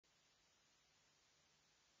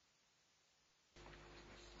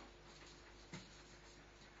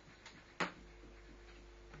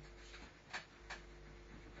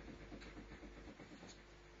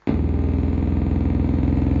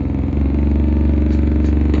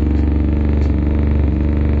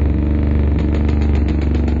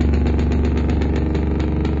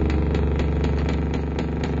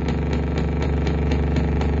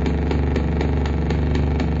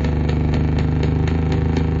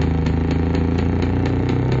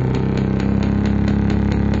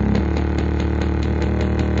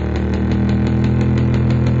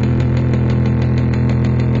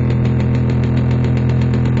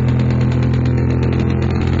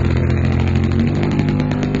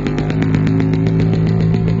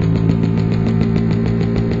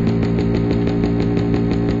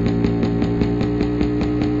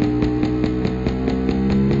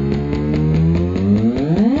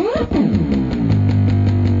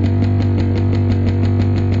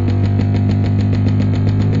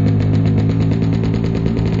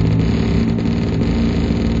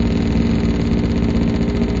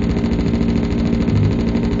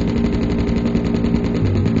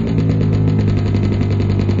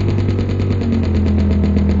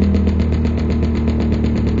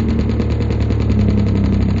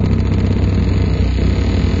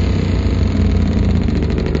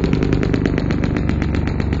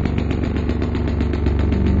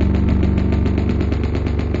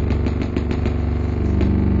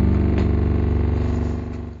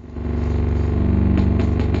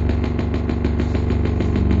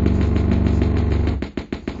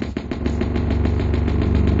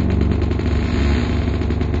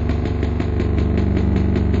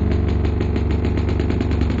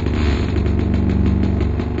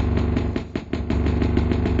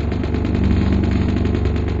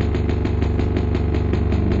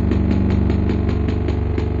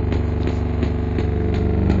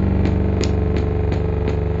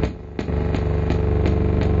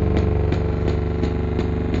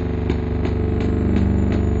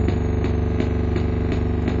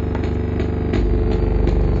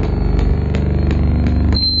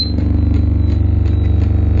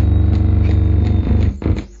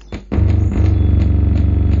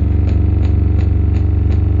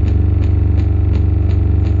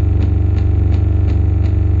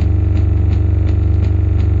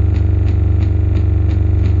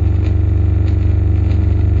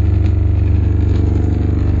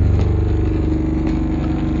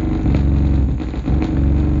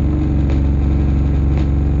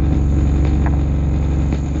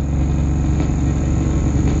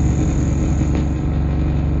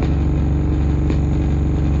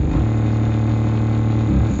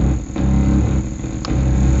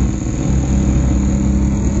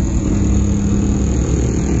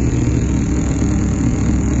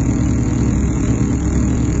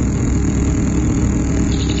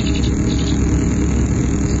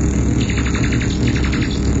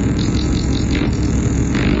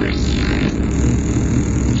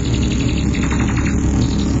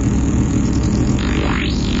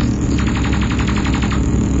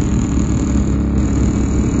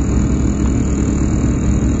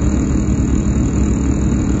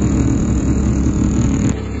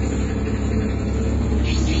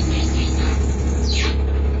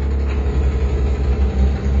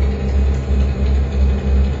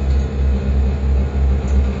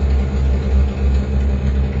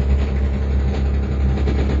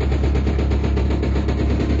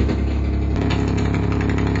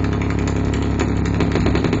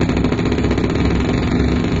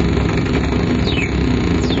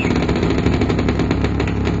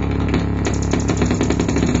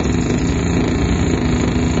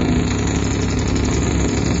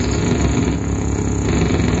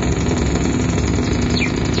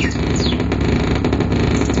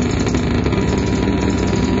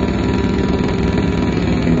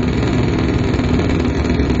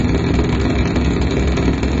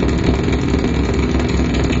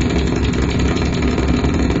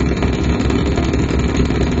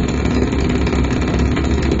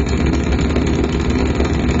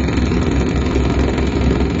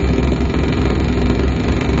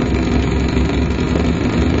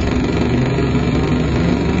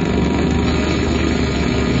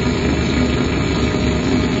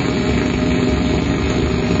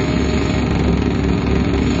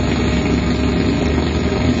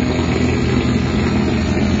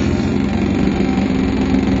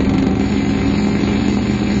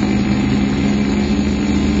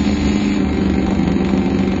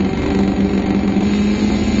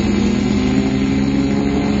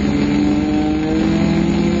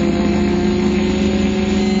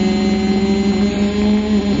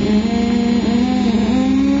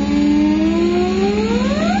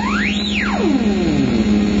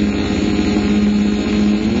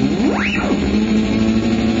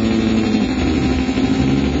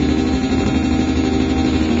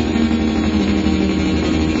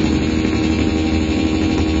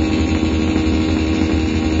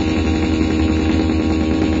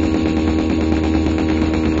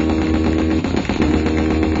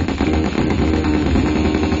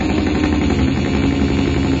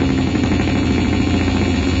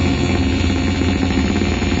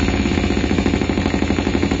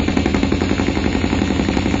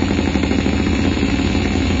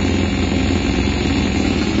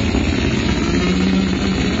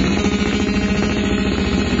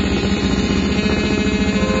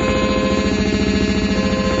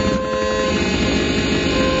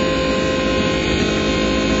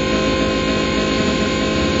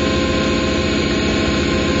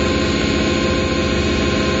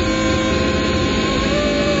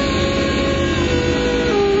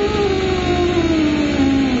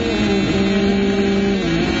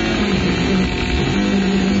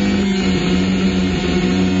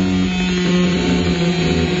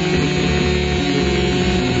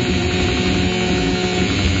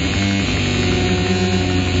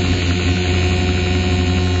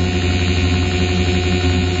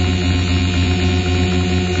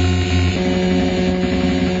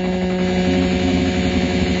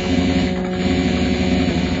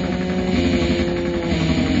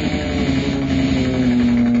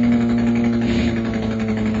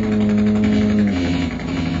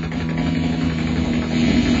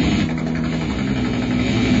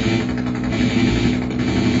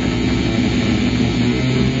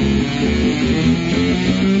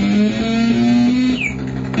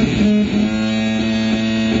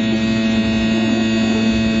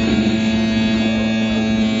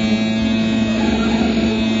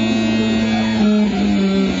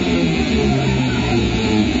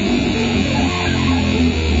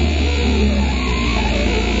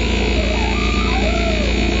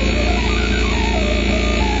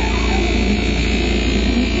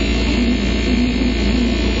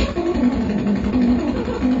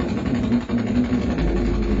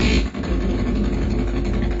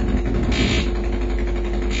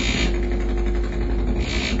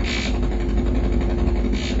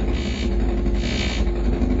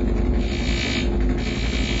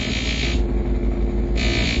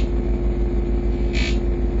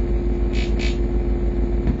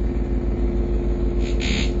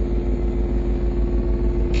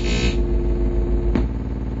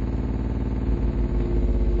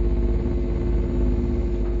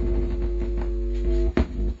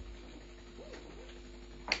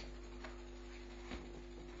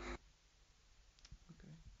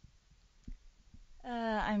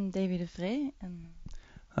Davy de Vree, and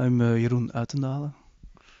I'm Jeroen Uitendalen.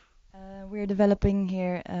 we're developing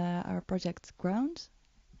here our project Ground.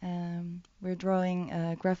 We're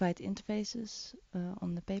drawing graphite interfaces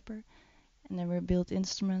on the paper, and then we build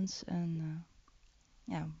instruments, and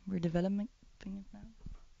yeah, we're developing it now.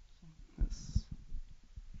 Yes.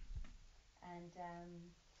 And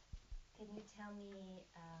can you tell me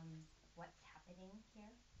what's happening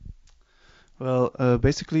here? Well,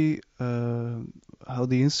 basically, how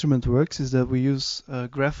the instrument works is that we use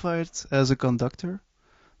graphite as a conductor.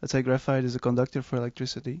 Let's say graphite is a conductor for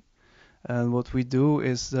electricity. And what we do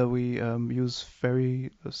is that we use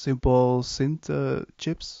very simple synth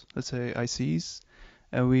chips, let's say ICs,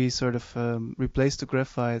 and we sort of replace the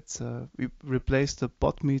graphite, we replace the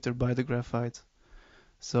pot meter by the graphite.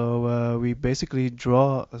 So we basically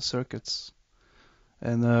draw circuits.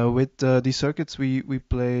 And with these circuits, we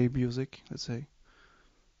play music, let's say.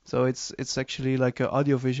 So it's actually like an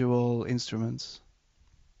audiovisual instrument.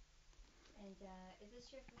 And is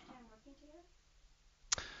this your first time working together?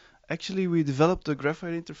 Actually, we developed the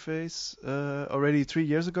graphite interface already 3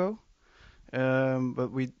 years ago,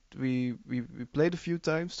 but we played a few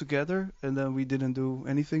times together, and then we didn't do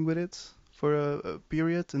anything with it for a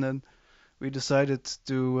period, and then we decided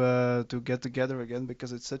to get together again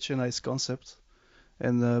because it's such a nice concept,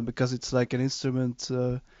 and because it's like an instrument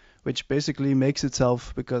which basically makes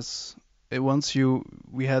itself because once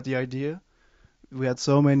we had the idea, we had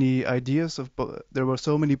so many ideas there were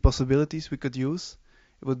so many possibilities we could use.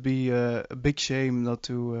 It would be a big shame not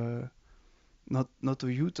to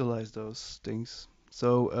utilize those things.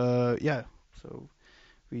 So yeah, so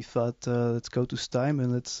we thought let's go to Steim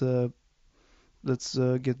and let's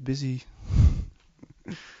get busy.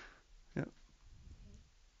 Yeah. And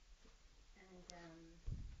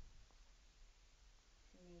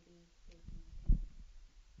so maybe you can pronounce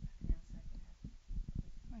so I can have this.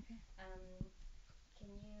 Okay. Can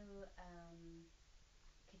you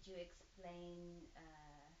could you explain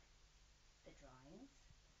the drawings,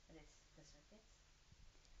 the circuits?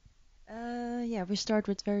 Yeah, we start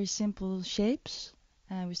with very simple shapes.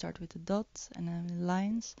 We start with the dot and then the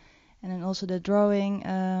lines, and then also the drawing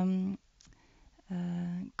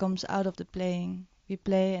comes out of the playing. We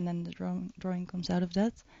play, and then the drawing comes out of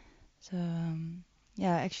that. So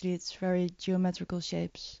yeah, actually, it's very geometrical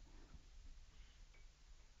shapes.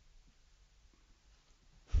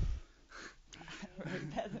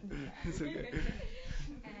 It's okay.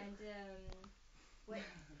 And what?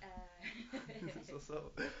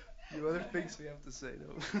 So the other things we have to say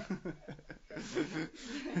though. Is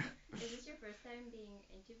this your first time being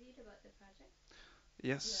interviewed about the project?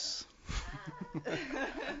 Yes.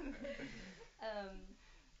 um,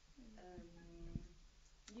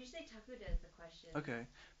 usually Taku does the questions. Okay,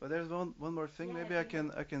 but there's one more thing. Yeah, Maybe if you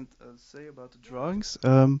I have- can say about the Yeah. drawings.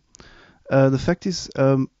 The fact is,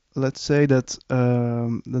 let's say that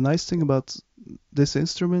the nice thing about this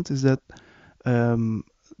instrument is that um,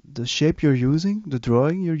 the shape you're using, the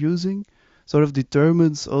drawing you're using, sort of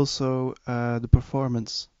determines also the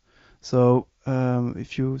performance. So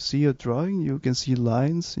if you see a drawing, you can see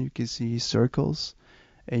lines, you can see circles,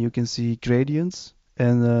 and you can see gradients.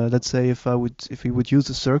 And let's say if we would use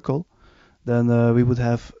a circle, then we would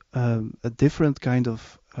have a different kind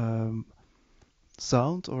of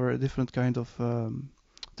sound or a different kind of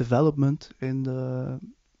development in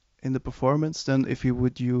the performance than if you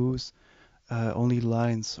would use only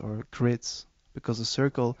lines or grids, because a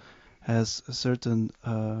circle has a certain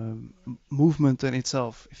movement in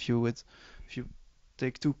itself. If you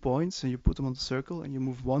take 2 points and you put them on the circle and you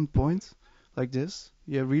move 1 point like this,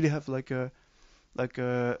 you really have a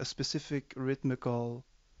specific rhythmical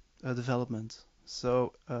development.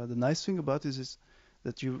 So the nice thing about this is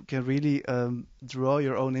that you can really draw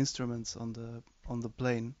your own instruments on the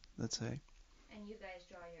plane, let's say. And you guys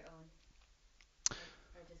draw your own,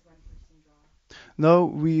 or does one person draw? No,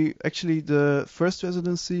 we actually the first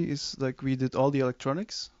residency is like we did all the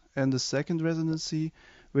electronics, and the second residency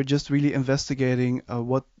we're just really investigating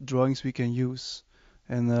what drawings we can use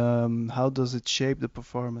and how does it shape the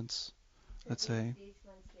performance, So let's say. these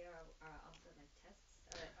ones here are also like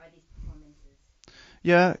tests, or are these performances?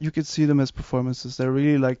 Yeah, you could see them as performances. They're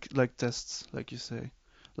really like tests, like you say.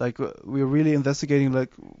 Like we're really investigating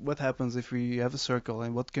like what happens if we have a circle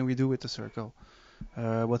and what can we do with the circle.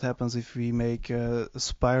 What happens if we make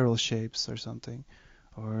spiral shapes or something,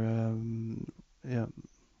 or yeah.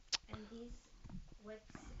 And these, what's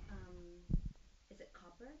is it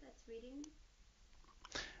copper that's reading?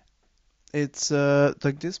 It's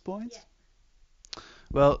like this point. Yeah.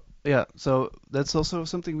 Well, yeah. So that's also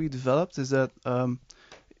something we developed is that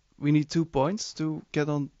we need 2 points to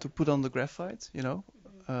put on the graphite, you know.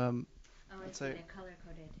 Mm-hmm. Oh, I let's see. say They're color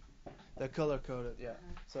coded. they're color coded. Yeah.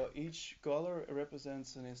 Uh-huh. So each color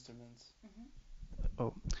represents an instrument. Mhm.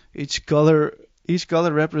 Oh, each color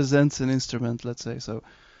represents an instrument. Let's say so.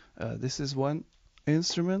 This is one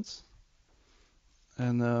instrument,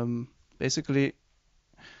 and basically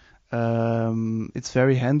it's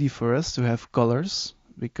very handy for us to have colors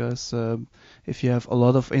because if you have a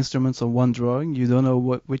lot of instruments on one drawing, you don't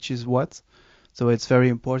know which is what. So it's very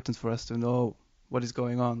important for us to know what is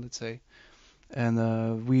going on, let's say. And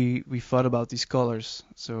we thought about these colors,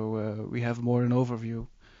 so we have more an overview.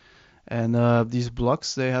 And these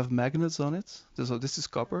blocks, they have magnets on it. So this is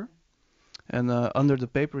copper, and under the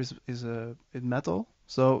paper is in metal,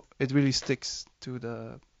 so it really sticks to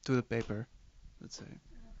the paper, let's say.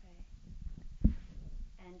 Okay.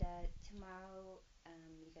 And tomorrow,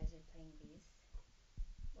 you guys are playing these.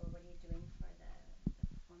 Or what are you doing for the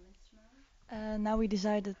performance tomorrow? Now we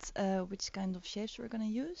decided which kind of shapes we're gonna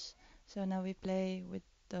use. So now we play with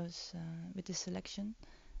those with this selection,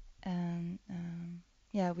 and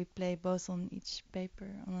yeah, we play both on each paper,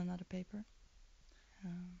 on another paper.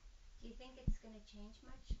 Um, Do you think it's going to change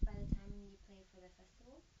much by the time you play for the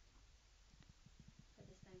festival? For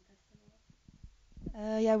the Steim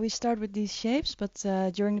festival? yeah, we start with these shapes, but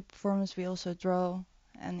during the performance we also draw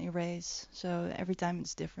and erase. So every time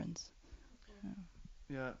it's different. Oh,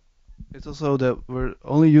 cool. Yeah, it's also that we're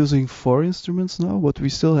only using 4 instruments now, but we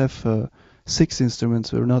still have 6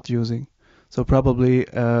 instruments we're not using. So probably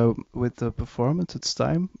with the performance at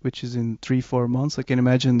Steim, which is in 3-4 months, I can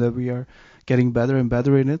imagine that we are getting better and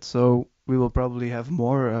better in it. So we will probably have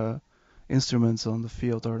more instruments on the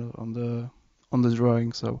field or on the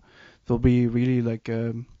drawing. So it will be really like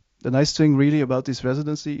the nice thing really about this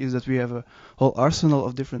residency is that we have a whole arsenal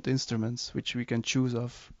of different instruments which we can choose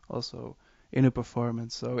of also in a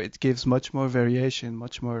performance. So it gives much more variation,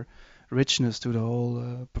 much more richness to the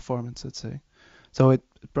whole performance, let's say. So it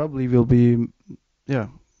probably will be, yeah,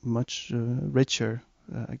 much richer,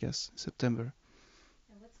 I guess, in September.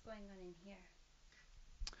 And what's going on in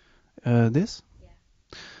here? This?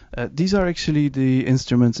 Yeah. These are actually the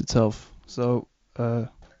instruments itself. So I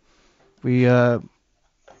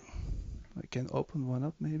can open one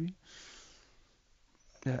up maybe.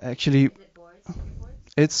 Yeah, actually, Is it boards, circuit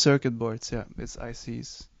boards? it's circuit boards. Yeah, it's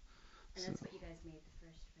ICs. And So that's what you guys made the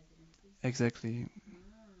first residency? exactly.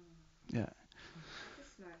 Oh. Yeah. That's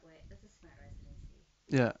a smart way. That's a smart residency.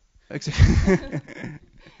 Yeah. Exactly.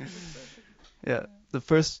 Yeah.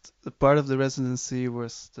 The part of the residency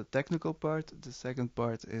was the technical part. The second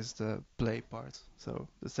part is the play part. So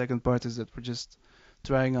the second part is that we're just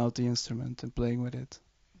trying out the instrument and playing with it.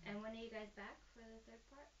 And when are you guys back for the third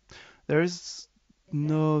part? There is Is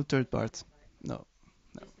no there third no part. third part? No.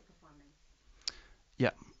 No. Just the performance.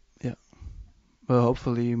 Yeah. Yeah. Well,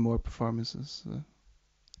 hopefully more performances. Cool.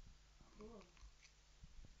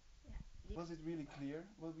 Yeah. Was it really clear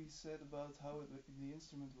what we said about how the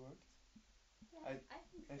instrument worked? Yeah,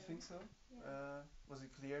 I think so. so. Yeah. Was it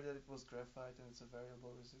clear that it was graphite and it's a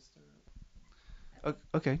variable resistor? Okay.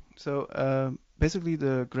 Okay, so basically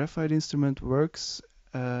the graphite instrument works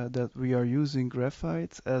that we are using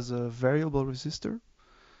graphite as a variable resistor.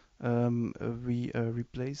 We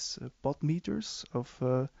replace pot meters of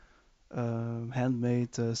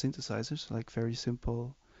handmade synthesizers, like very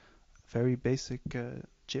simple, very basic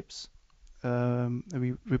chips. And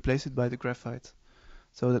we replace it by the graphite.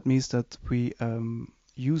 So that means that we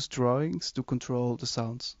use drawings to control the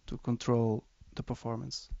sounds, to control the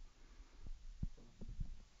performance. Yeah.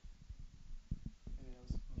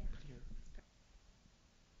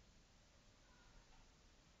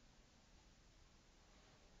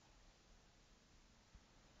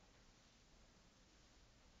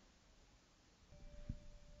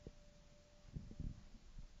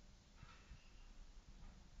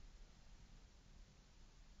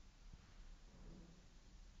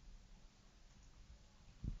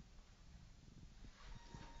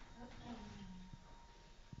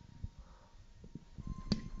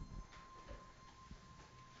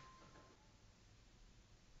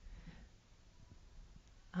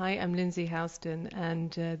 Hi, I'm Lindsay Houston, and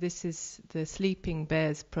this is the Sleeping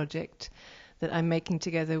Bears project that I'm making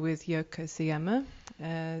together with Yoko Siyama.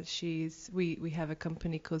 We have a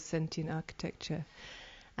company called Sentient Architecture,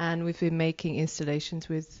 and we've been making installations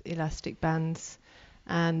with elastic bands,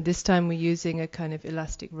 and this time we're using a kind of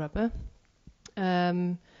elastic rubber.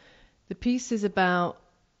 The piece is about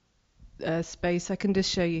space. I can just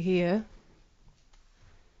show you here.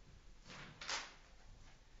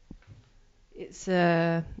 It's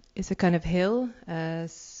a kind of hill,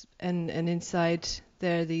 and inside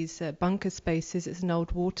there are these bunker spaces. It's an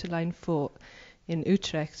old waterline fort in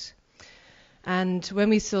Utrecht, And when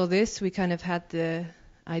we saw this, we kind of had the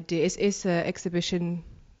idea. It's an exhibition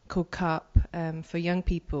called CARP for young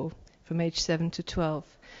people from age 7 to 12.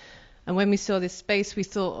 And when we saw this space, we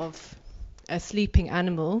thought of a sleeping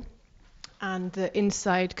animal, and the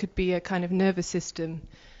inside could be a kind of nervous system.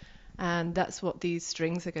 And that's what these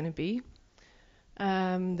strings are going to be.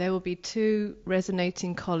 There will be 2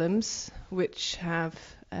 resonating columns which have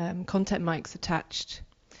contact mics attached.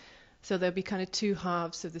 So there'll be kind of 2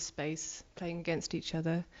 halves of the space playing against each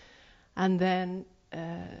other. And then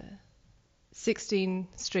 16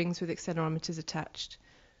 strings with accelerometers attached.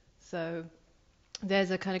 So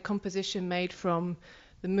there's a kind of composition made from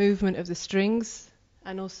the movement of the strings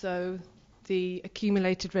and also the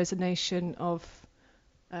accumulated resonation of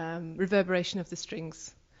reverberation of the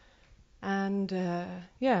strings. And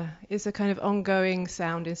it's a kind of ongoing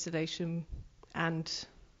sound installation and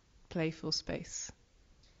playful space.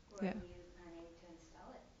 Where Yeah. are you planning to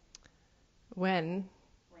install it? When?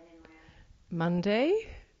 When and where? Monday,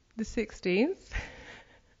 the 16th.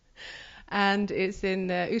 And it's in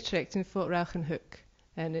Utrecht, in Fort Rauchenhoek.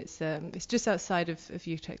 And it's just outside of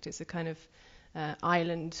Utrecht. It's a kind of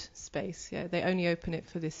island space. Yeah, they only open it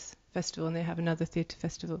for this festival, and they have another theatre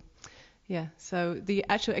festival. Yeah, so the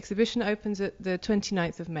actual exhibition opens at the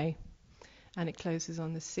 29th of May, and it closes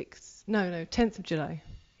on the 10th of July.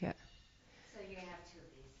 Yeah. So you're going to have 2 of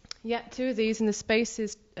these? Yeah, 2 of these, and the space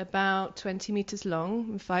is about 20 meters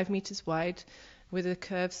long and 5 meters wide, with a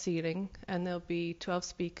curved ceiling, and there'll be 12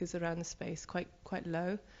 speakers around the space, quite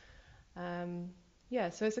low.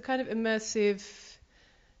 So it's a kind of immersive,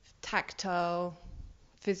 tactile,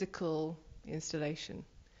 physical installation.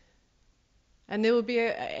 And there will be,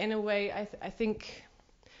 in a way, I think,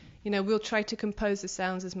 we'll try to compose the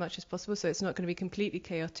sounds as much as possible, so it's not going to be completely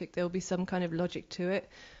chaotic. There will be some kind of logic to it,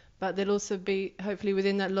 but there'll also be, hopefully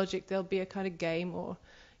within that logic, there'll be a kind of game, or,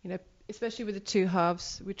 especially with the 2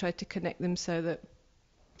 halves, we try to connect them so that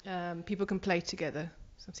people can play together,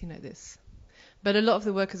 something like this. But a lot of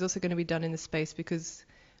the work is also going to be done in the space because,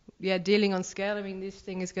 dealing on scale, this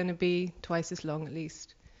thing is going to be twice as long at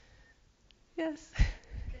least. Yes.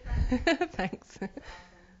 Thanks. Awesome.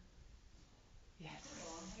 Yes.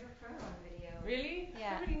 Cool. You're a pro on video. Really?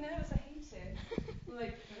 Yeah. Everybody knows I hate it. I'm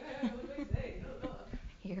like, what do I say?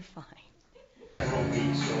 You're fine.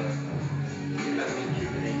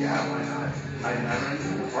 Yeah, why not? I ran into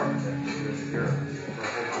an apartment that years ago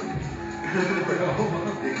for a whole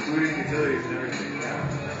month. Including utilities and everything, yeah.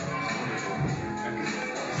 It's wonderful.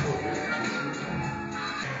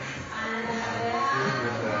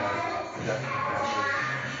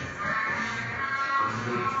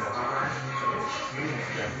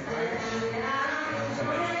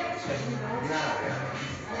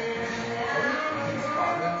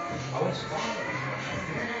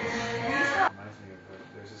 Reminds me of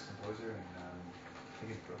there's this composer in I think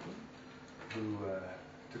it's Brooklyn who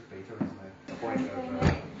took Beethoven to the point of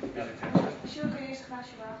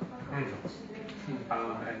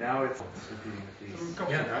and now it's repeating the piece.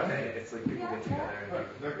 It's like people get together and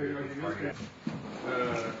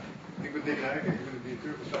ik ben Dick Rijken, ik ben de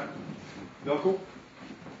directeur van Steim. Welkom.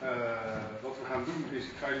 Wat we gaan doen is,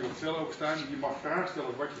 ik ga jullie wat vertellen over Steim. Je mag vragen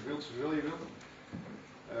stellen wat je wilt, zoveel je wilt.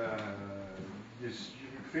 Je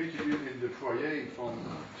bevindt je nu in de foyer van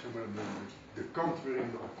zeg maar, de kant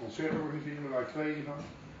waarin we concerten organiseren, waar 2 in gaan.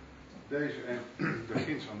 Deze en de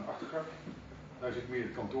ginds aan de achterkant. Daar zit meer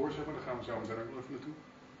het kantoor, zeg maar. Daar gaan we zo meteen ook nog even naartoe.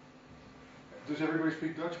 Does everybody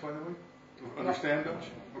speak Dutch, by the way? Or understand Dutch?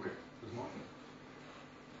 Oké, dat is mooi.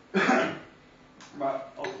 Maar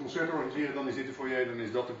als we concerten organiseren, dan is dit de foyer, dan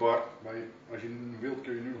is dat de bar. Als je wilt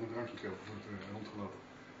kun je nu nog een drankje kopen voor het rondgelopen.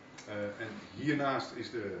 En hiernaast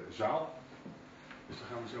is de zaal. Dus daar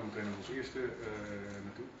gaan we zo meteen als eerste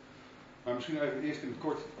naartoe. Maar misschien even eerst in het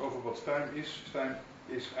kort over wat Steim is. Steim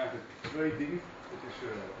is eigenlijk 2 dingen.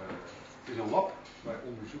 Het is een lab. Wij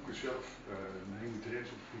onderzoeken zelf nieuwe trends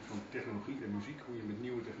op het gebied van technologie en muziek. Hoe je met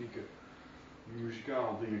nieuwe technieken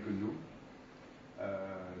muzikaal dingen kunt doen.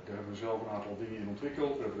 Daar hebben we zelf een aantal dingen in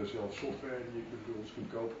ontwikkeld. We hebben er zelf software die je bij ons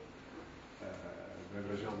kunt kopen. We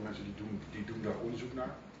hebben er zelf mensen die doen daar onderzoek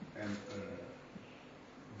naar. En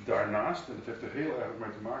daarnaast, en dat heeft er heel erg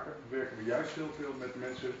mee te maken, werken we juist heel veel met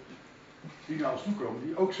mensen die naar ons toe komen,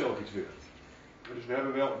 die ook zelf iets willen. Dus we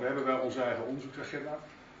hebben wel onze eigen onderzoeksagenda.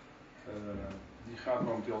 Die gaat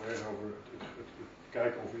momenteel erg over het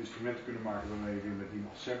kijken of we instrumenten kunnen maken waarmee je weer met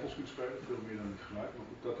iemand samples kunt spelen. Veel meer dan het geluid, maar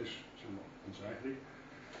goed, dat is zeg maar, ons eigen ding.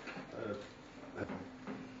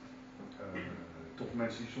 Tot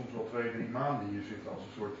mensen die soms wel 2, 3 maanden hier zitten als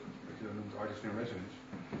een soort, wat je dan noemt, artist in residence.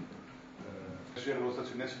 Ze zeggen wel eens dat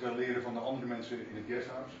ze net zoveel leren van de andere mensen in het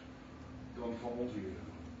guesthouse dan van ons hier.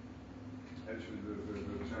 Dus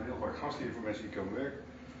we zijn heel vaak gastheer voor mensen die komen werken.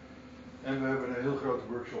 En we hebben een heel groot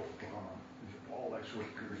workshop-programma. Dus op allerlei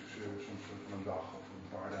soorten cursussen, soms van een dag of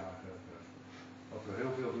een paar dagen. Wat we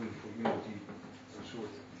heel veel doen voor iemand die een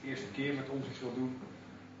soort eerste keer met ons iets wil doen.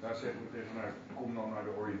 Daar zeggen we tegen haar, kom dan naar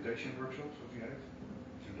de orientation workshop, zoals die heet.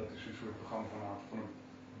 Dus dat is een soort programma van een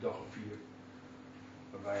dag of 4.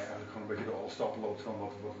 Waarbij je eigenlijk gewoon een beetje door alle stappen loopt van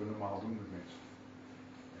wat we normaal doen met mensen.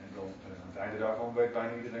 En dan aan het einde daarvan weet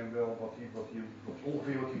bijna iedereen wel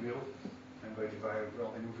ongeveer wat hij wil. En weten wij ook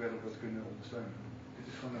wel in hoeverre we dat kunnen ondersteunen. Dit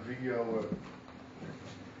is gewoon een video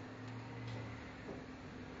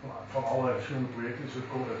van allerlei verschillende projecten. Dus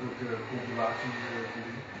dat komt ook de compilatie van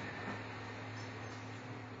dingen.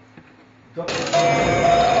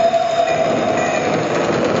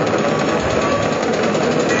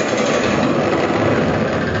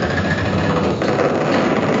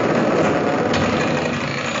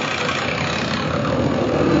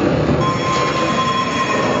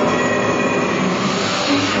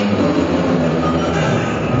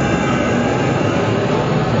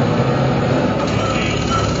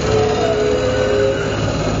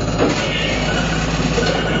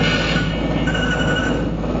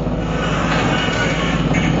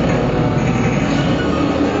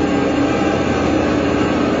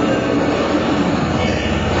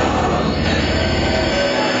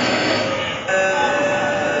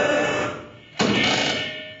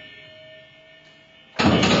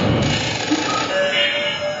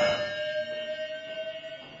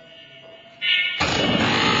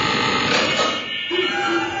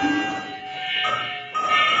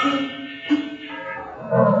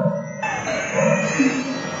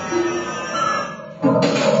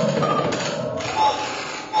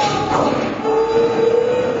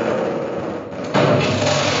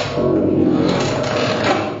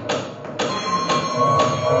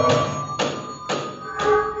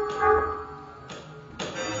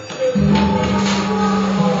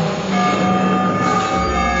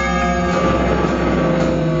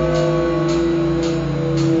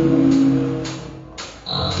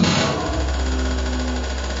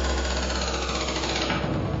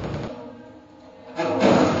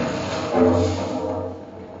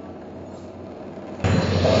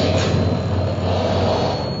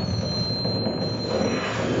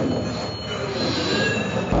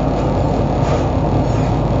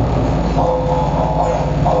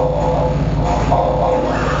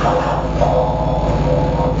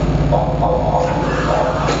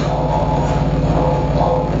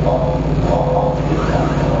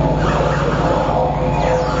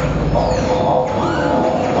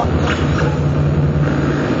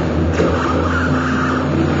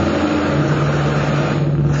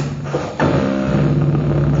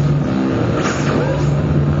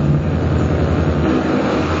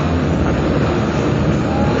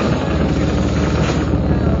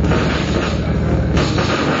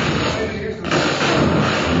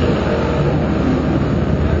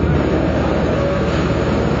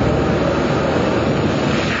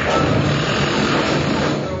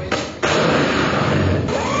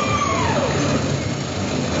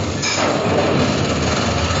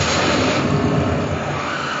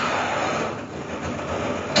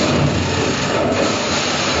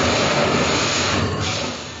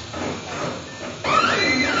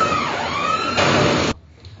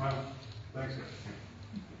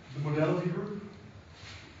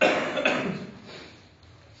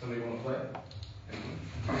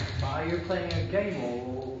 You're playing a game,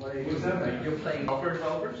 or what are you doing? You're playing software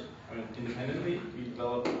developers. I mean, independently, we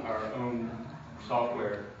develop our own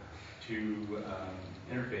software to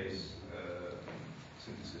interface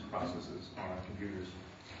synthesis processes on our computers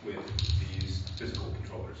with these physical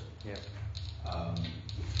controllers. Yeah.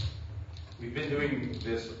 We've been doing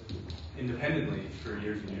this independently for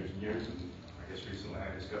years and years and years, and I guess recently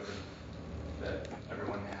I discovered that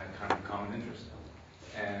everyone had kind of common interest.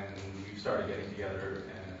 And we've started getting together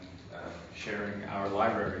and sharing our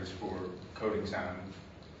libraries for coding sound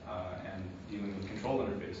and dealing with control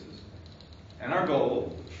interfaces. And our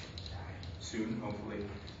goal, soon hopefully,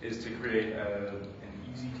 is to create an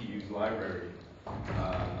easy-to-use library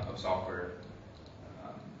of software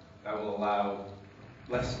that will allow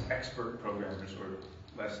less expert programmers or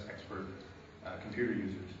less expert computer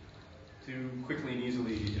users to quickly and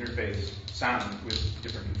easily interface sound with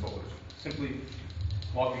different controllers. Simply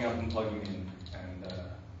walking up and plugging in and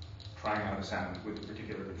trying out a sound with a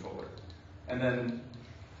particular controller. And then,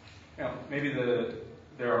 maybe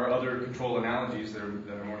there are other control analogies that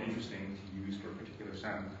are more interesting to use for a particular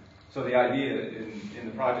sound. So the idea in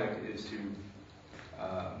the project is to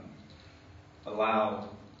allow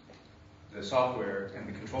the software and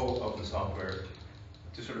the control of the software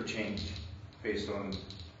to sort of change. based on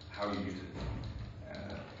how you use it.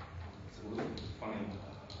 It's a little funny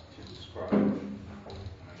to describe. I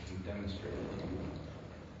can demonstrate it to you.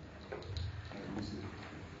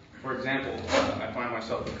 For example, I find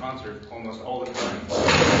myself in concert almost all the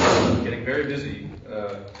time getting very busy with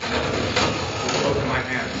both of my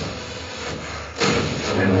hands.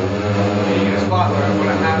 And being in a spot where I want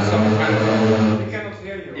to have some kind of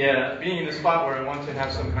being in a spot where I want to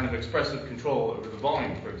have some kind of expressive control over the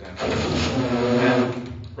volume, for example.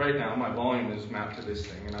 And right now my volume is mapped to this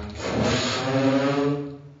thing, and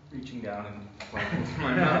I'm reaching down and playing with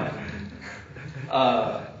my mouth.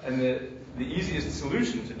 And the easiest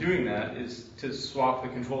solution to doing that is to swap the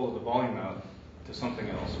control of the volume out to something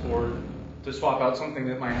else, or to swap out something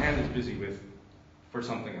that my hand is busy with for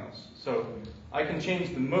something else. So I can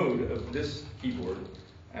change the mode of this keyboard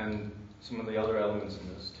and some of the other elements in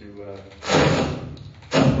this to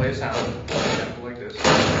play a sound, for example, like this.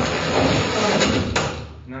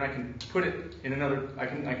 And then I can put it in another, I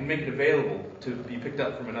can make it available to be picked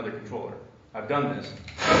up from another controller. I've done this.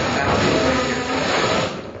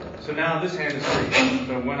 So now this hand is free.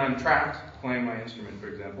 So when I'm trapped playing my instrument, for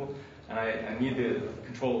example, and I need the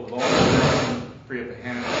control of the volume, I can free up the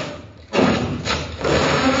hand.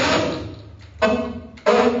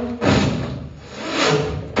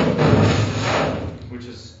 Which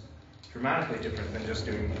is dramatically different than just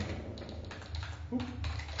doing this.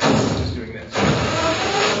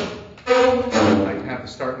 I can have the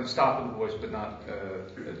start and the stop of the voice, but not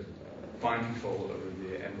fine control over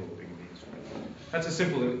the enveloping of the instrument. That's a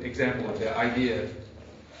simple example of the idea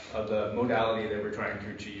of the modality that we're trying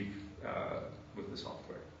to achieve with the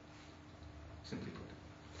software, simply put.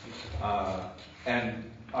 And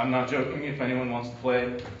I'm not joking. If anyone wants to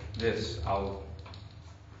play this, I'll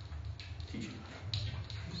teach you.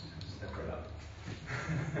 Step right up.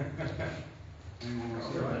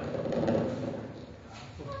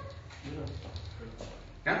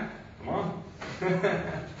 Yeah, come on.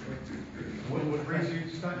 What brings you to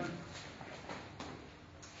Steim?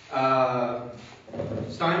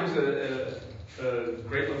 Steim is a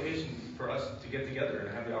great location for us to get together and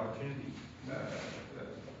have the opportunity.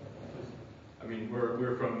 I mean,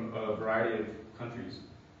 we're from a variety of countries.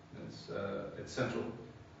 It's central,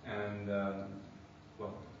 and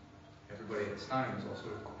well, everybody at Steim is also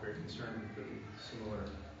very concerned with similar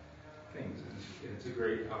things. And it's a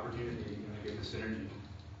great opportunity to get the synergy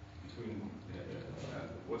between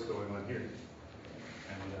what's going on here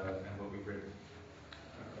and what we create.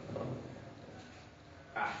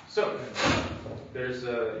 So there's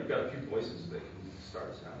you've got a few voices that can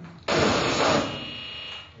start a sound.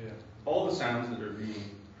 Yeah. All the sounds that are being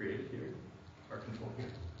created here are controlled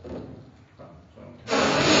here.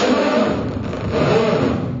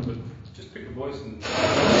 But just pick a voice and. Is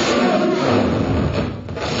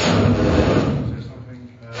there something?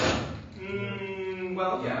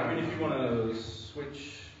 Well, yeah. I mean, if you want to switch,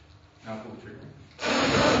 now pull the trigger.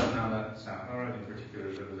 Now that sound, in particular,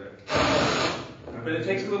 is over there. But it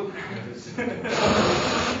takes a little practice.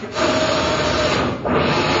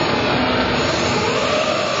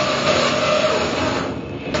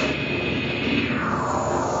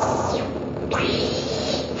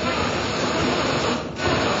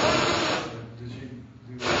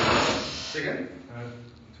 Again?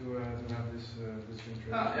 To have this interest.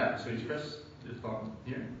 Yeah, so you press your thumb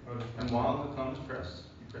here, and while the thumb is pressed,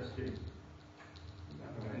 you press here.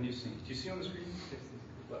 And you see, do you see on the screen the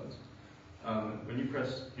buttons? When you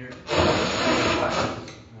press here,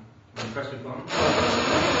 when you press your thumb, you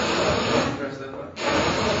press that button.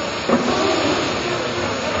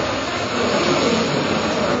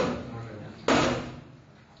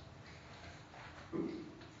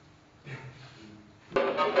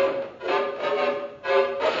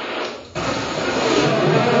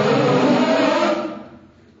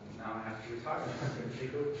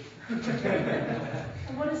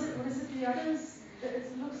 What is it the others?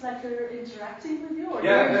 It looks like they're interacting with you, or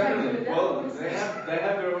yeah, you're definitely. interacting with them? Well, they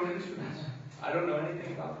have their own instruments. I don't know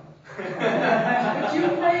anything about them. But you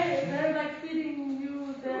play, they're like feeding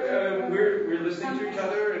you their... we're listening to each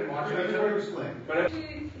other and watching each other. But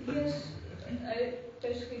yes, I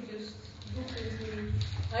basically just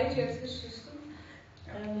hijacked his system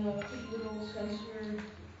and put a little sensor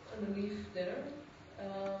underneath there,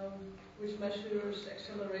 which measures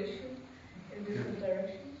acceleration in different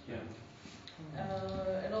directions. Yeah.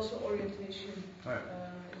 And also orientation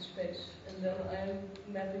in space. And then I'm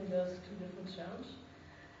mapping that to different sounds.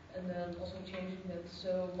 And then also changing that.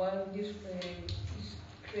 So while he's playing, he's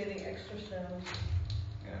creating extra sounds.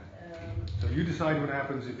 Yeah. So you decide what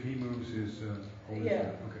happens if he moves his whole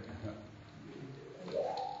yeah. Okay.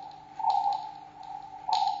 Yeah.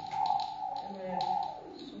 And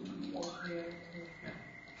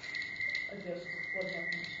suggest what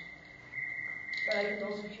happens. But I can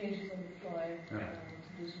also change it on the fly to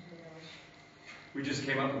do something else. We just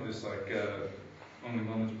came up with this only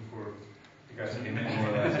moments before you guys came in, more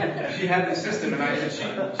or less. She had this system, and she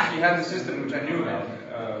had this system which I knew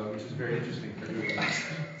about, which is very interesting for doing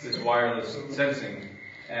this wireless sensing.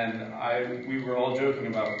 And we were all joking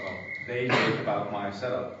about, well, they joke about my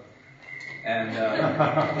setup. And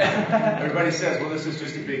everybody says, well, this is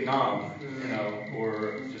just a big knob,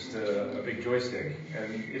 or just a big joystick.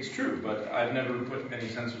 And it's true, but I've never put any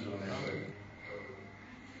sensors on there. So.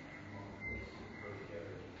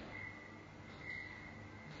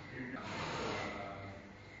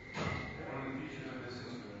 One of the features of this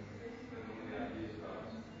instrument, one of the ideas about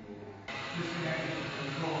this reaction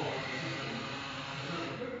control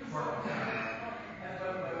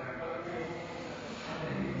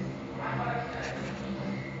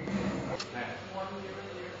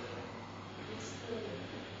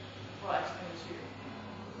Well, I explain it to you.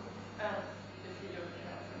 If you don't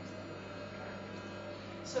care, for example.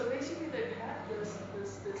 So basically, they've had this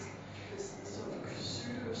sort of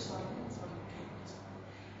pseudo science on paint,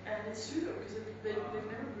 and it's pseudo because they've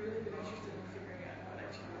never really been interested in figuring out how it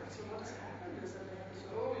actually works. So what has happened is that they have this, it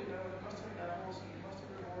must have levels, and it must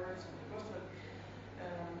have rewards, and it must have,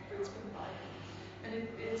 but it's been live, and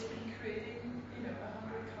it's been creating 100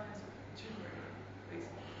 kinds of tuning,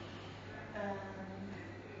 basically.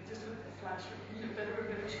 Just a flash, better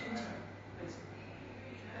screen time, basically.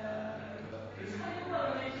 This kind of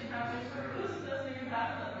automation happens for this doesn't even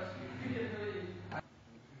happen that much. You get really.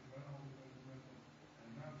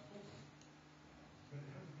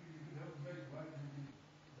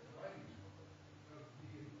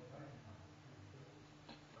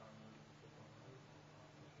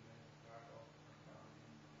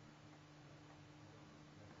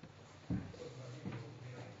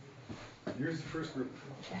 Here's the first group.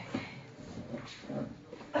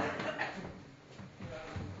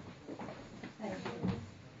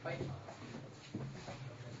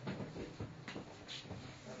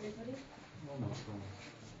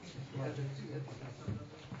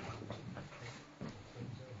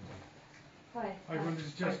 Hi. Hi everyone, this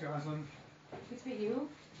is Jessica Aslan. Good to meet you all.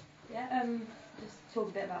 Yeah, just talk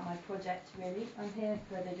a bit about my project really. I'm here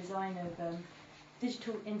for the design of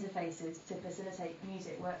digital interfaces to facilitate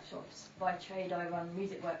music workshops. By trade I run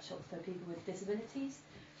music workshops for people with disabilities,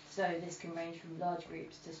 so this can range from large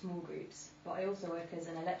groups to small groups, but I also work as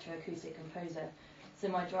an electroacoustic composer, so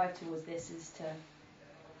my drive towards this is to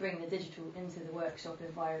bring the digital into the workshop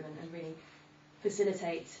environment and really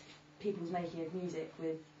facilitate people's making of music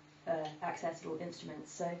with accessible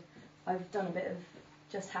instruments. So I've done a bit of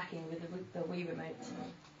just hacking with the Wii remote,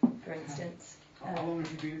 for instance. How long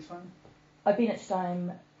have you been at Steim? I've been at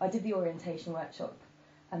Steim. I did the orientation workshop,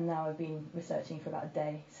 and now I've been researching for about a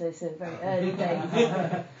day. So it's a very early day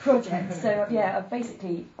project. So yeah, I'm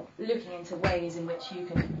basically looking into ways in which you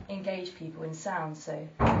can engage people in sound. So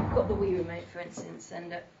I've got the Wii remote, for instance,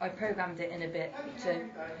 and I programmed it in a bit to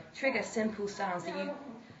trigger simple sounds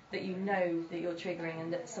that you know that you're triggering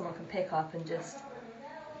and that someone can pick up and just,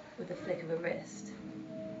 with a flick of a wrist,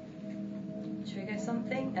 trigger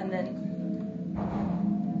something, and then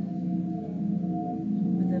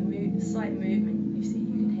with a slight movement, you see,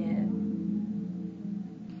 you can hear.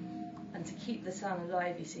 And to keep the sound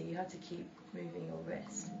alive, you see, you have to keep moving your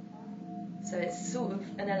wrist. So it's sort of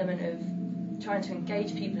an element of trying to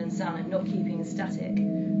engage people in sound and not keeping it static,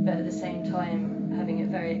 but at the same time having it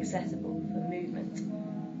very accessible for movement.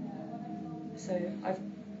 So I've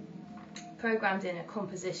programmed in a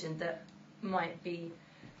composition that might be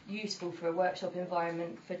useful for a workshop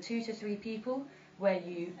environment for 2 to 3 people, where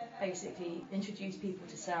you basically introduce people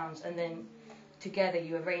to sounds and then together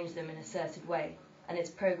you arrange them in a certain way, and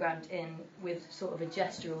it's programmed in with sort of a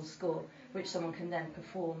gestural score which someone can then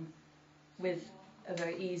perform with a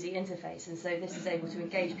very easy interface, and so this is able to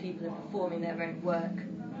engage people in performing their own work.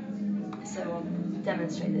 So I'll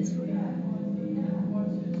demonstrate this for you.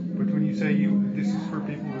 But when you say this is for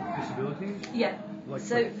people with disabilities? Yeah. Like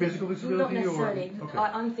physical disability? Not necessarily. Or? Okay.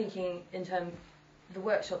 I'm thinking in terms, the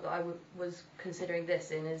workshop that I was considering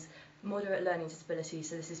this in is moderate learning disability,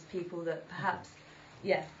 so this is people that perhaps,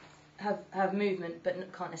 have movement but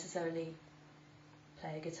can't necessarily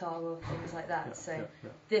play a guitar or things like that.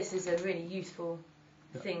 This is a really useful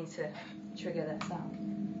thing to trigger their sound.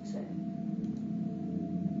 So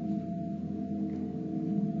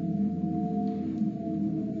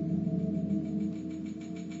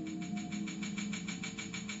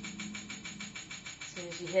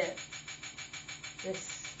as you hear, this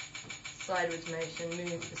sideways motion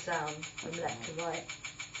moves the sound from left to right.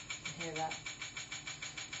 You hear that?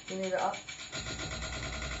 You move it up.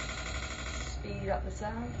 up the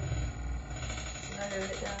sound, lower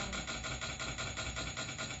it down,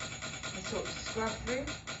 and sort of scrub through.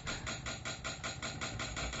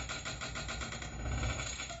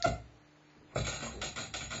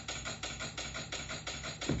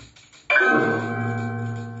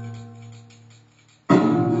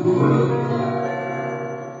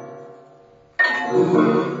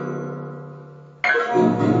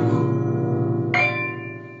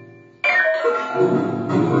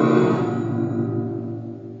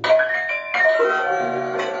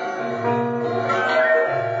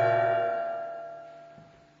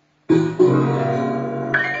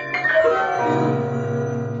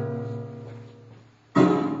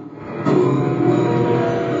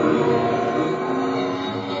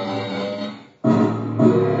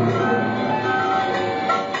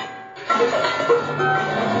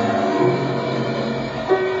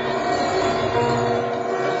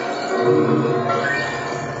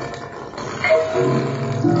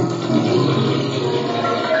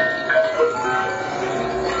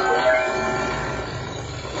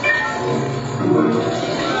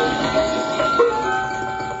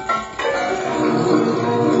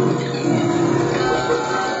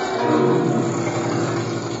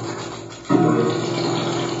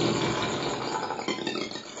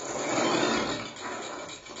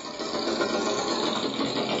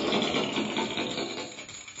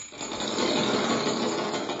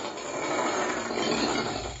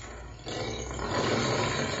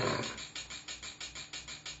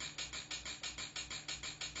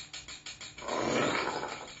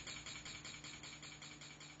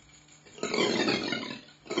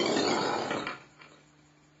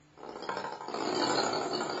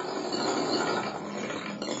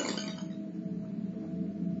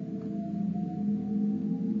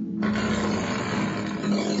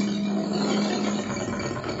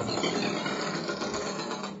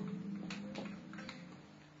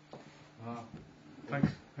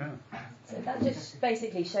 Thanks. Yeah. So that just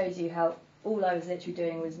basically shows you how all I was literally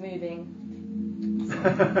doing was moving.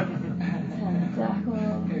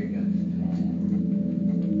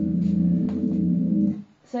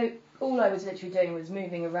 So all I was literally doing was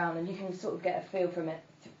moving around, and you can sort of get a feel from it,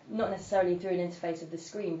 not necessarily through an interface of the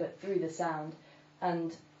screen, but through the sound.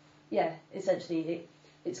 And yeah, essentially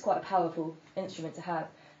it's quite a powerful instrument to have.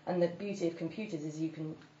 And the beauty of computers is you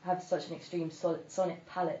can have such an extreme sonic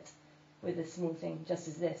palette with a small thing just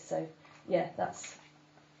as this. So yeah, that's.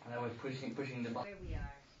 And I was pushing the button. Where we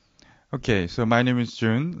are. Okay, so my name is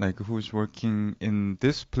Jun, like who's working in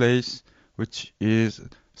this place, which is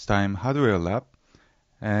Steim Hardware Lab,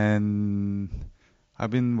 and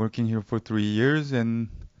I've been working here for 3 years, and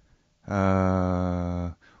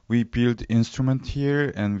we build instrument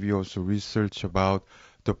here, and we also research about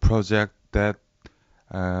the project that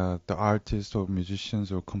the artists or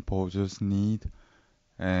musicians or composers need,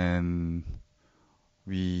 and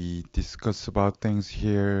we discuss about things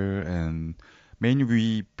here, and mainly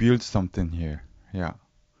we build something here. Yeah.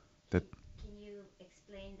 That. Can you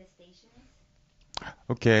explain the stations?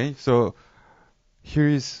 Okay, so here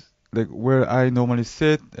is like where I normally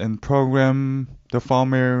sit and program the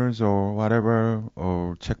firmwares or whatever,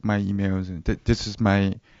 or check my emails. And this is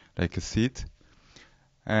my like a seat,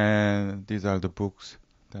 and these are the books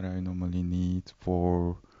that I normally need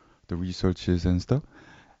for the researches and stuff.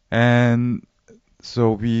 And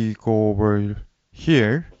so we go over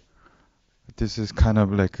here. This is kind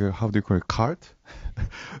of like a, how do you call it, cart?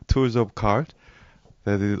 Tools of cart.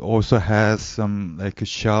 That it also has some like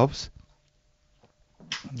shelves,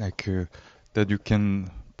 like that you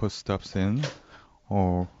can put stuffs in,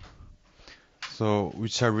 or so,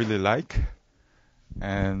 which I really like.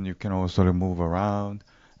 And you can also move around.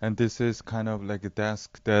 And this is kind of like a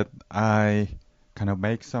desk that I kind of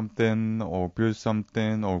make something or build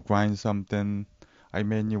something or grind something. I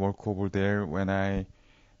mainly work over there when I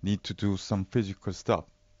need to do some physical stuff.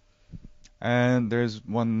 And there's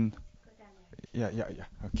one, yeah,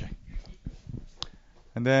 okay.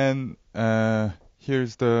 And then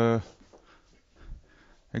here's the,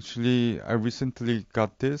 actually I recently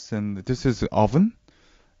got this, and this is an oven,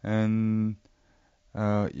 and it,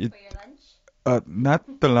 For your lunch?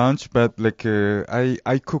 not the lunch, but like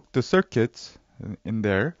I cook the circuits in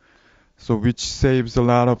there, so which saves a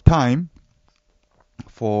lot of time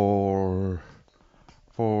for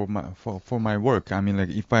my work. I mean, like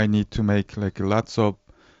if I need to make like lots of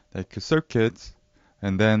like circuits,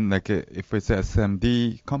 and then like if it's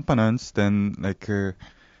SMD components, then like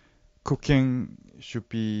cooking should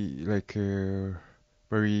be like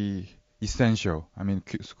very essential. I mean,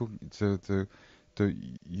 the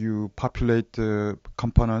you populate the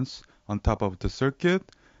components on top of the circuit,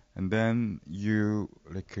 and then you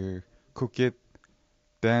like cook it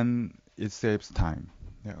then it saves time.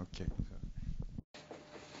 Yeah, okay.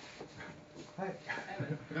 Hi.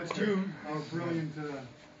 That's June, our brilliant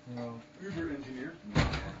Uber engineer.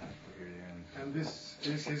 And this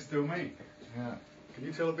is his domain. Yeah. Can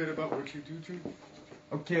you tell a bit about what you do, June?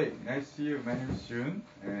 Okay, nice to see you. My name is Jun,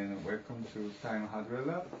 and welcome to Steim Hardware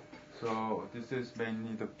Lab. So this is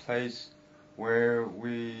mainly the place where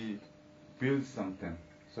we build something.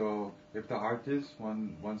 So if the artist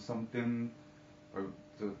wants something, or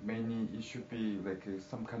mainly it should be like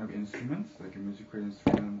some kind of instruments, like a musical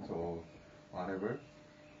instrument or whatever.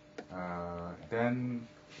 Then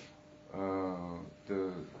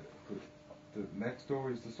the next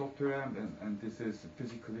door is the software, and this is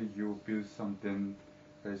physically you build something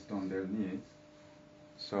based on their needs.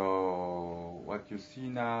 So what you see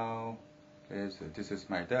now is this is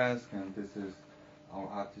my desk, and this is our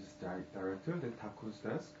artist director, the Taku's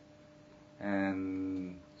desk.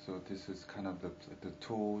 And so this is kind of the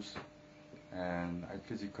tools, and I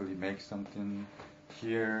physically make something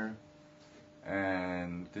here.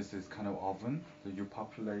 And this is kind of oven, so you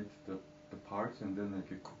populate the parts, and then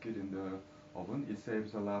like you cook it in the oven. It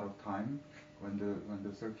saves a lot of time. When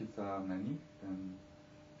the circuits are many, then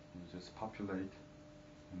you just populate,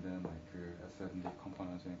 and then like assemble the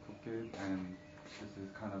components and cook it. And this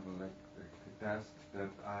is kind of like the desk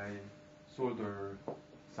that I solder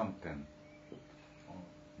something, or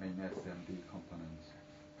mainly assembly components.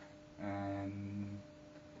 And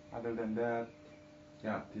other than that,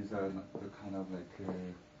 yeah, these are the kind of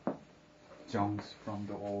like junks from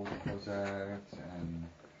the old projects, and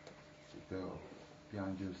the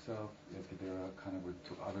behind yourself, like there are kind of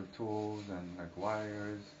other tools and like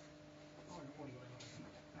wires,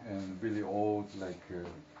 and really old like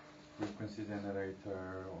frequency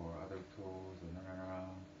generator or other tools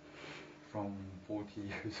from 40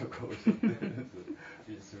 years ago.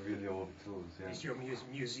 It's really old tools. Yeah. It's your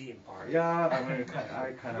museum part. Yeah, I mean,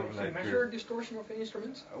 I kind of Can like. you measure distortion of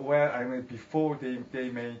instruments? Well, I mean, before they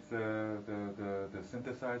made the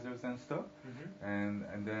synthesizers and stuff,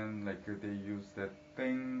 and then like they used that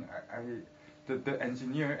thing. The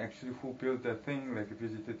engineer actually who built that thing like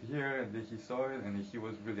visited here, and then he saw it, and he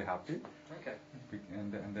was really happy. Okay.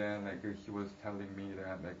 And then like he was telling me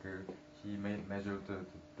that like he measured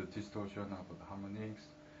the distortion of the harmonics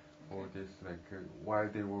for this like while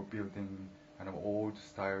they were building kind of old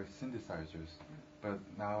style synthesizers, but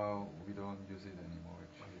now we don't use it anymore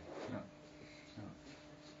actually. Yeah.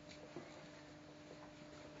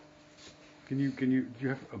 Do you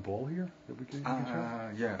have a ball here that we can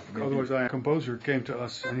show? Yeah. Otherwise, a composer came to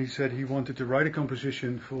us and he said he wanted to write a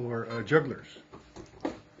composition for jugglers.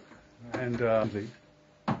 And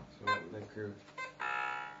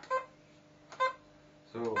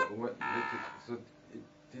so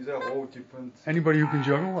these are all different. Anybody who can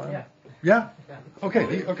juggle? Yeah. Yeah.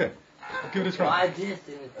 Okay. Okay. Give it a try. I did.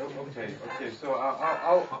 Okay. So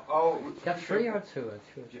I'll. You have 3 or 2?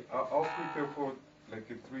 I'll prepare for like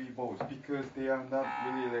 3 bowls because they are not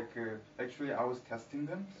really like. Actually, I was testing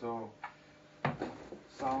them, so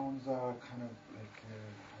sounds are kind of like.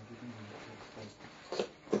 I didn't really test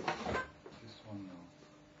this one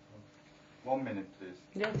now. 1 minute, please.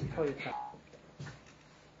 Yeah, for your time.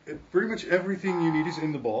 Pretty much everything you need is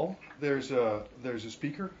in the ball. There's a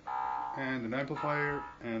speaker, and an amplifier,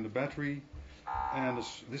 and a battery, and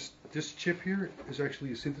this chip here is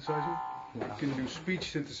actually a synthesizer. You can do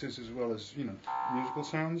speech synthesis as well as musical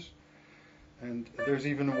sounds, and there's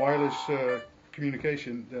even a wireless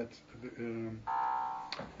communication that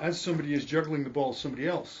as somebody is juggling the ball, somebody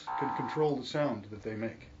else can control the sound that they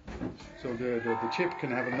make. So the chip can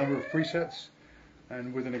have a number of presets.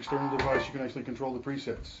 And with an external device, you can actually control the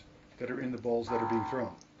presets that are in the balls that are being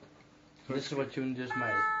thrown. So this is what you just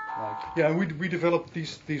made. Like. Yeah, and we developed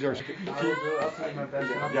these are. I'll do my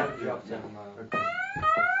best. Okay.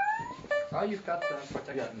 Oh, you've got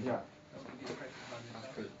protection. Yeah.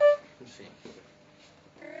 That's good. Good to see.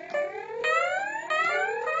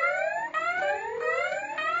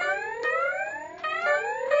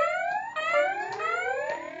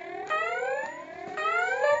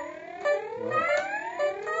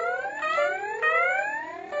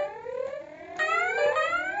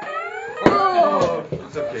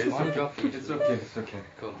 It's okay.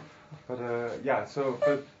 Cool. But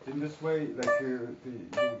but in this way, like you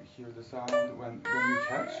hear the sound when you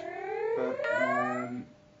catch. But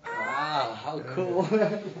wow, how cool!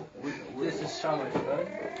 This is so much fun.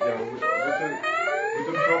 Yeah, with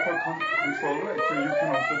the proper controller, so you can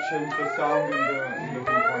also change the sound in the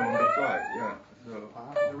component on the fly. Yeah. So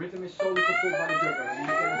the rhythm is solely controlled by the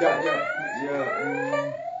juggler.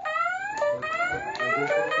 Yeah.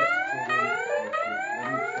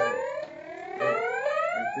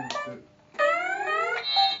 I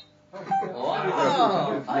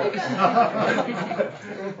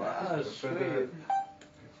Wow, sweet.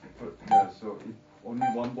 Yeah, so only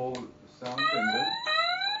one ball sound and then.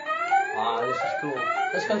 Ah, this is cool.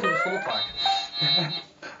 Let's go to the full part.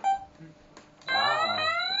 Wow.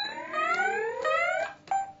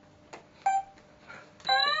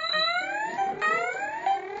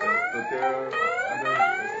 But there are other.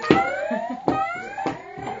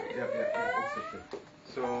 It's okay.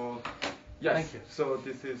 So, yes. Thank you. So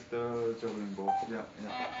this is the juggling ball. Yeah.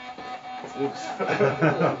 Oops.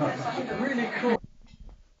 Really cool.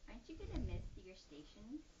 Aren't you gonna miss your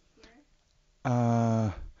stations here?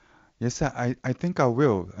 Yes, I think I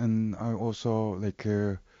will, and I also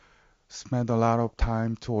spent a lot of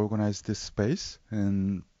time to organize this space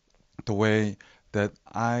and the way that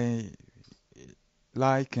I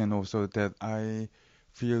like, and also that I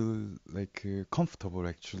feel comfortable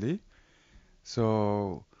actually.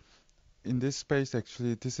 So in this space,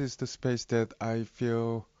 actually, this is the space that I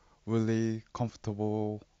feel really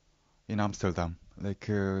comfortable in Amsterdam,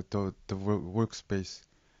 the workspace,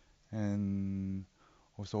 and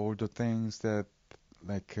also all the things that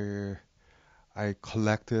I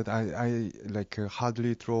collected. I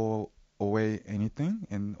hardly throw away anything,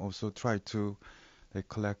 and also try to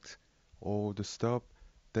collect all the stuff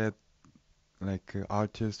that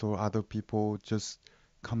artists or other people just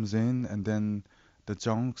comes in, and then the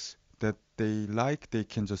junks that they like, they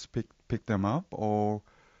can just pick them up, or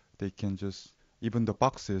they can just even the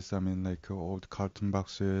boxes. I mean, old carton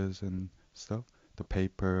boxes and stuff, the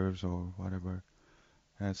papers or whatever.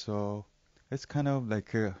 And so it's kind of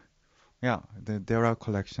there are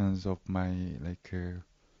collections of my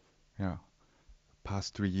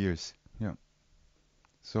past 3 years. Yeah.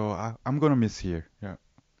 So I'm gonna miss here. Yeah.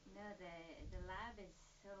 No, the lab is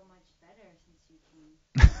so much better since you can.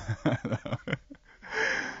 It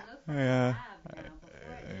looks like Yeah. a lab now. Before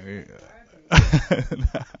it just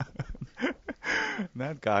looked garbage.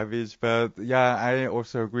 Not garbage, but yeah, I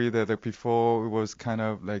also agree that before it was kind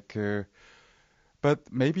of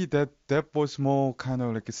but maybe that was more kind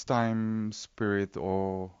of like a Steim spirit,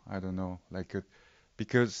 or I don't know,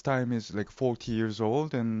 because Steim is 40 years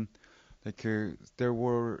old, and there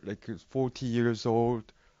were 40 years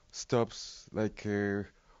old stuffs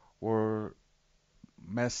were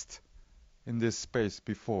messed in this space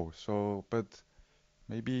before. So, but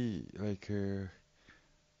maybe it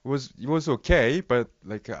was okay, but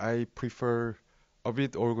I prefer a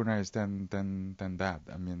bit organized than that.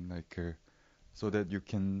 I mean so that you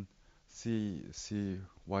can see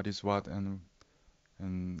what is what, and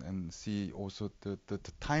see also the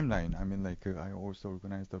timeline. I mean I also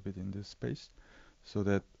organized a bit in this space so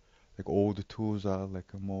that all the tools are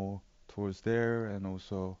more towards there, and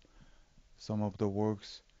also some of the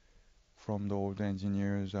works from the old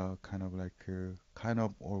engineers are kind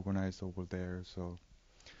of organized over there. So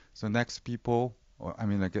next people, or I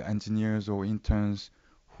mean engineers or interns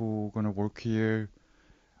who gonna work here,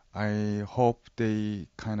 I hope they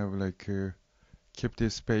kind of keep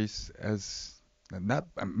this space as not.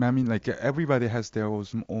 I mean everybody has their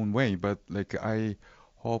own way, but I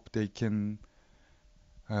hope they can.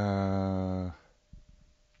 I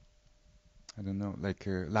don't know,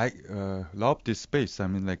 love this space. I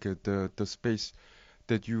mean the space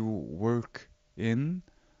that you work in.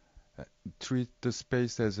 Treat the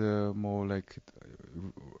space as a more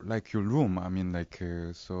like your room. I mean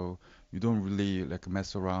so you don't really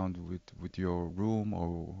mess around with your room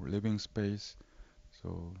or living space.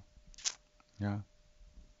 So yeah,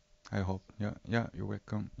 I hope. Yeah, you're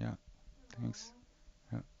welcome. Yeah, thanks.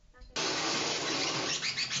 Yeah.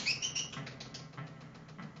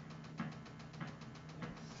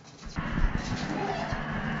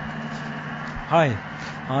 Hi,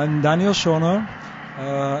 I'm Daniel Schoner.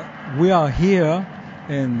 We are here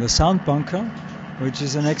in the Sound Bunker, which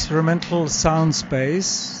is an experimental sound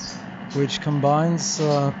space which combines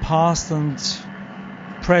past and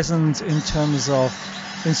present in terms of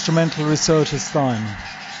instrumental research at Steim.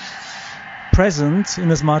 Present, in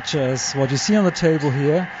as much as what you see on the table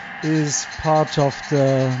here is part of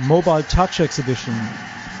the Mobile Touch exhibition,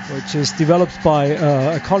 which is developed by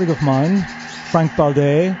a colleague of mine, Frank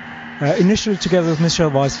Baldet, initially together with Michel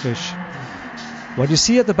Weisfisch. What you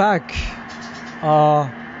see at the back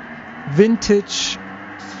are vintage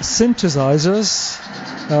synthesizers.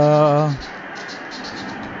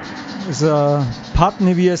 There's a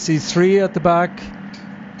Patni VSC3 at the back.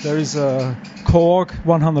 There is a Korg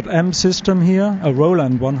 100M system here, a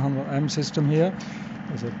Roland 100M system here.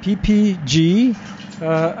 There's a PPG,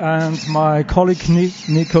 and my colleague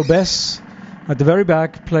Nico Bess at the very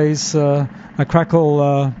back plays a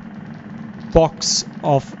Crackle box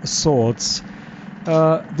of sorts.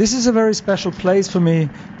 This is a very special place for me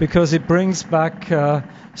because it brings back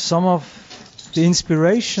some of the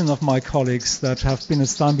inspiration of my colleagues that have been at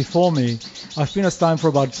Steim before me. I've been at Steim for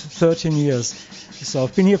about 13 years, so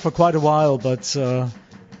I've been here for quite a while, but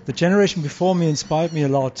the generation before me inspired me a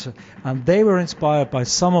lot, and they were inspired by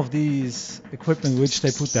some of these equipment which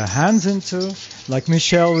they put their hands into, like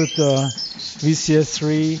Michel with the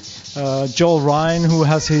VCS3, Joel Ryan, who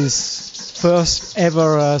has his first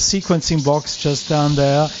ever sequencing box just down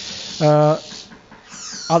there,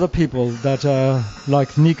 other people that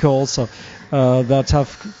like Nico also, that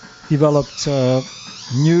have developed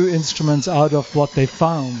new instruments out of what they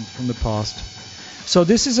found from the past. So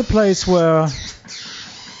this is a place where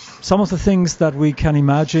some of the things that we can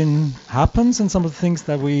imagine happens, and some of the things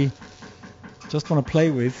that we just want to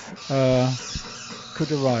play with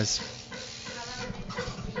could arise.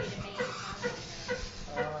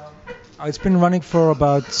 It's been running for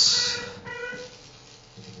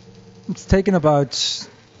it's taken about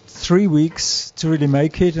 3 weeks to really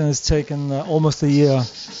make it, and it's taken almost a year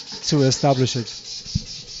to establish it.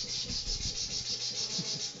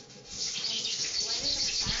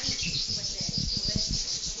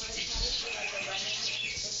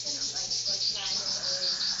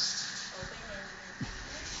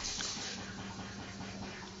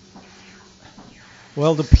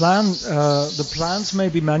 Well, the plans may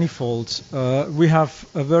be manifold. We have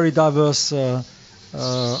a very diverse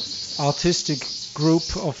artistic group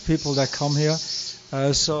of people that come here.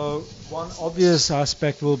 So one obvious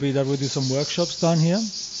aspect will be that we do some workshops down here.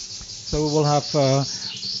 So we will have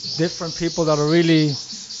different people that are really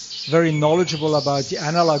very knowledgeable about the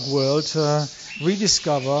analog world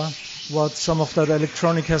rediscover what some of that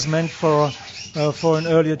electronic has meant for an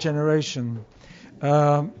earlier generation.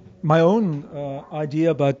 My own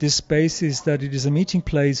idea about this space is that it is a meeting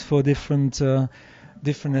place for different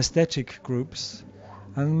aesthetic groups,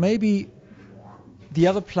 and maybe the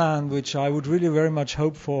other plan, which I would really very much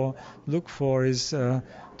look for, is to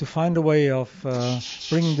find a way of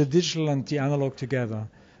bringing the digital and the analog together.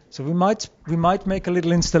 So we might make a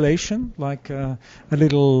little installation, like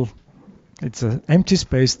it's an empty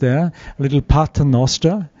space there, a little pater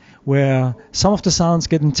noster, where some of the sounds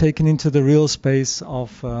getting taken into the real space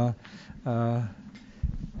of,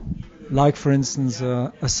 like for instance,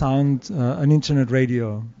 a sound, an internet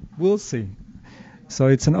radio. We'll see. So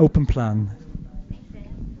it's an open plan.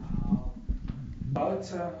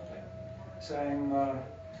 Het zijn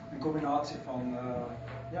een combinatie van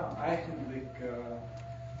eigenlijk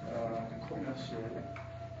commerciële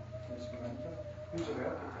instrumenten. Hoe ze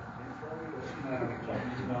werken,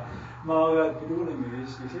 maar de bedoeling is,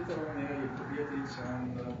 je zit er wanneer je probeert iets en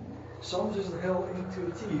soms is het heel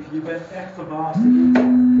intuïtief. Je bent echt verbaasd.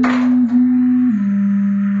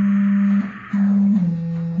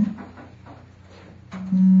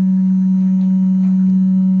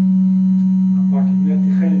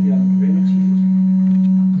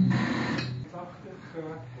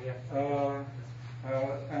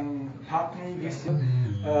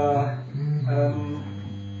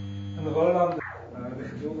 Een Roland, de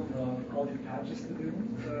geduld om al die plaatjes te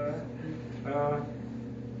doen.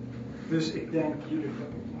 Dus ik denk, jullie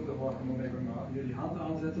moeten gewoon even jullie hand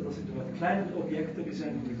aanzetten. Dat zitten wat kleinere objecten, die zijn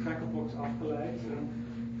in de crackerbox afgeleid.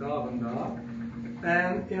 Daar en daar.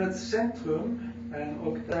 En in het centrum, en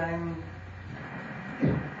ook tijdens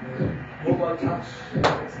mobile touch,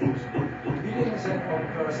 die dingen zijn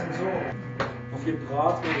op sensoren. Of je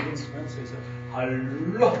praat met het instrument, zo je zegt,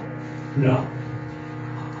 hallo, ja.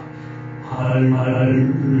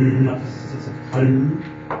 Hallo.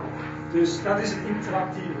 Dus dat is het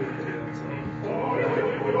interactieve gedeelte.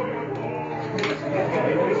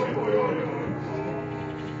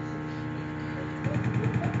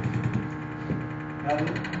 En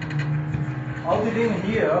al die dingen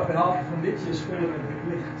hier, behalve van dit, je spelen met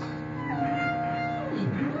het licht.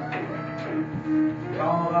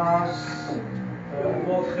 Camera's,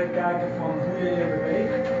 wordt gekeken van hoe je je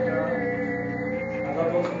beweegt. En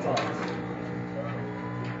dat wordt vertaald.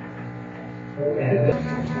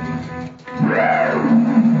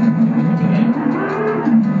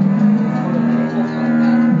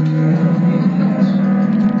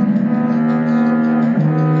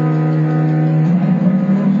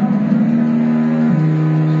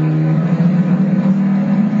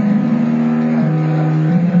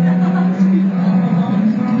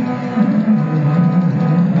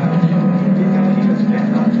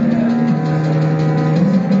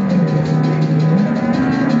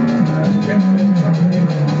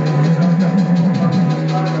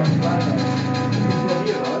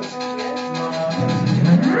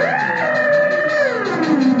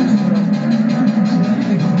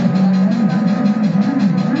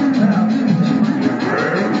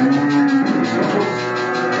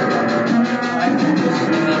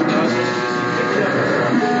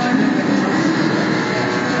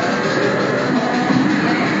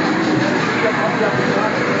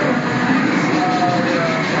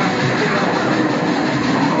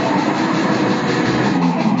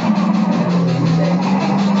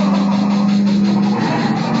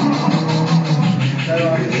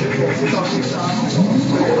 to control the different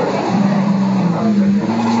sound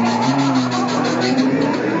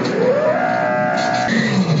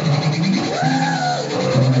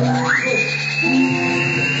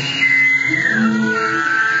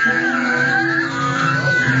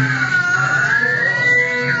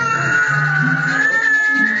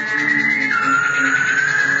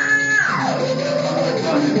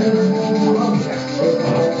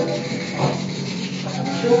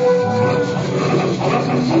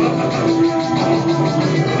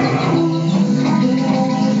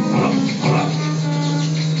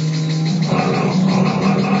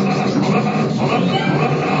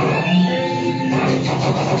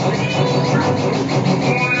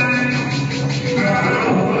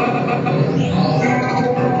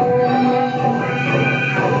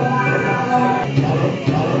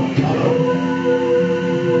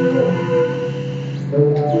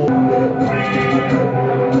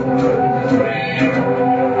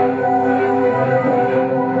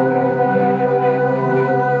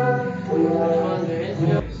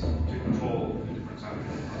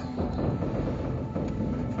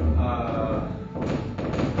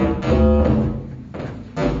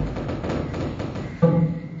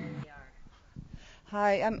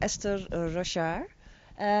Hi, I'm Esther Rochard,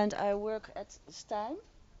 and I work at Steim.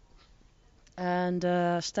 And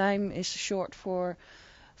Steim is short for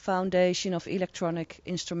Foundation of Electronic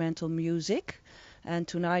Instrumental Music. And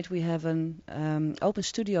tonight we have an open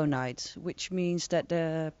studio night, which means that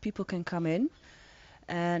the people can come in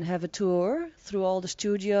and have a tour through all the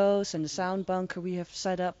studios and the sound bunker we have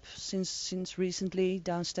set up since recently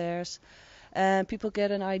downstairs. And people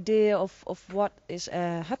get an idea of what is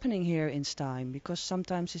happening here in Steim, because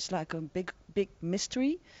sometimes it's like a big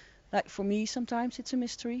mystery. Like for me, sometimes it's a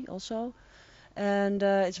mystery also. And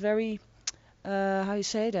it's very, how you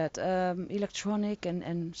say that, electronic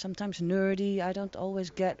and sometimes nerdy. I don't always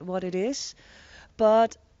get what it is.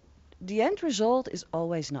 But the end result is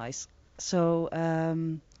always nice. So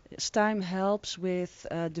Steim helps with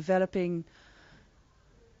developing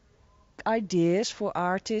ideas for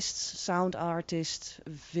artists, sound artists,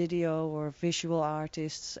 video or visual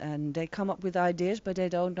artists, and they come up with ideas, but they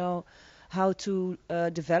don't know how to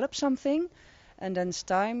develop something. And then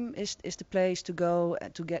Steim is the place to go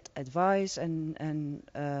to get advice and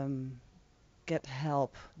get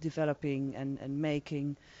help developing and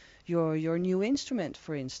making your new instrument,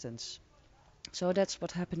 for instance. So that's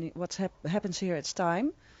happens here at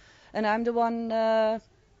Steim. And I'm the one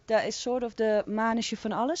that is sort of the mannetje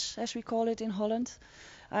van alles, as we call it in Holland.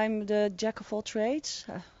 I'm the jack of all trades.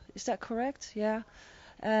 Is that correct? Yeah.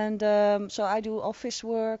 And so I do office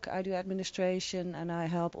work, I do administration, and I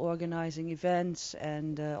help organizing events.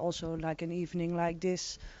 And also like an evening like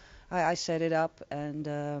this, I set it up.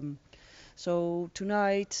 And so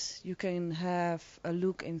tonight you can have a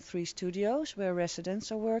look in 3 studios where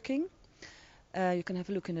residents are working. You can have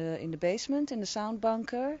a look in the basement, in the sound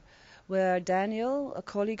bunker, where Daniel, a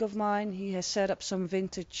colleague of mine, he has set up some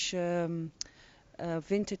vintage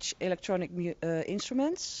electronic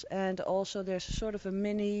instruments, and also there's sort of a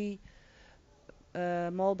mini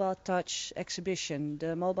mobile touch exhibition.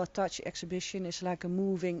 The mobile touch exhibition is like a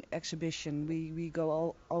moving exhibition. We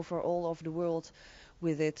go all over the world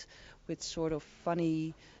with it, with sort of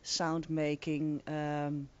funny sound making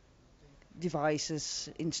devices,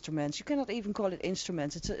 instruments. You cannot even call it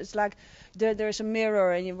instruments. It's like there's a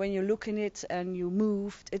mirror, and when you look in it and you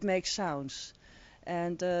move, it makes sounds,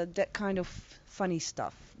 and that kind of funny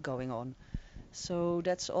stuff going on. So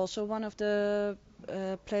that's also one of the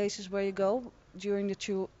places where you go during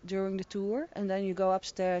the tour, and then you go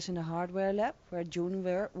upstairs in the hardware lab where June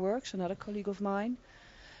works, another colleague of mine,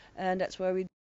 and that's where we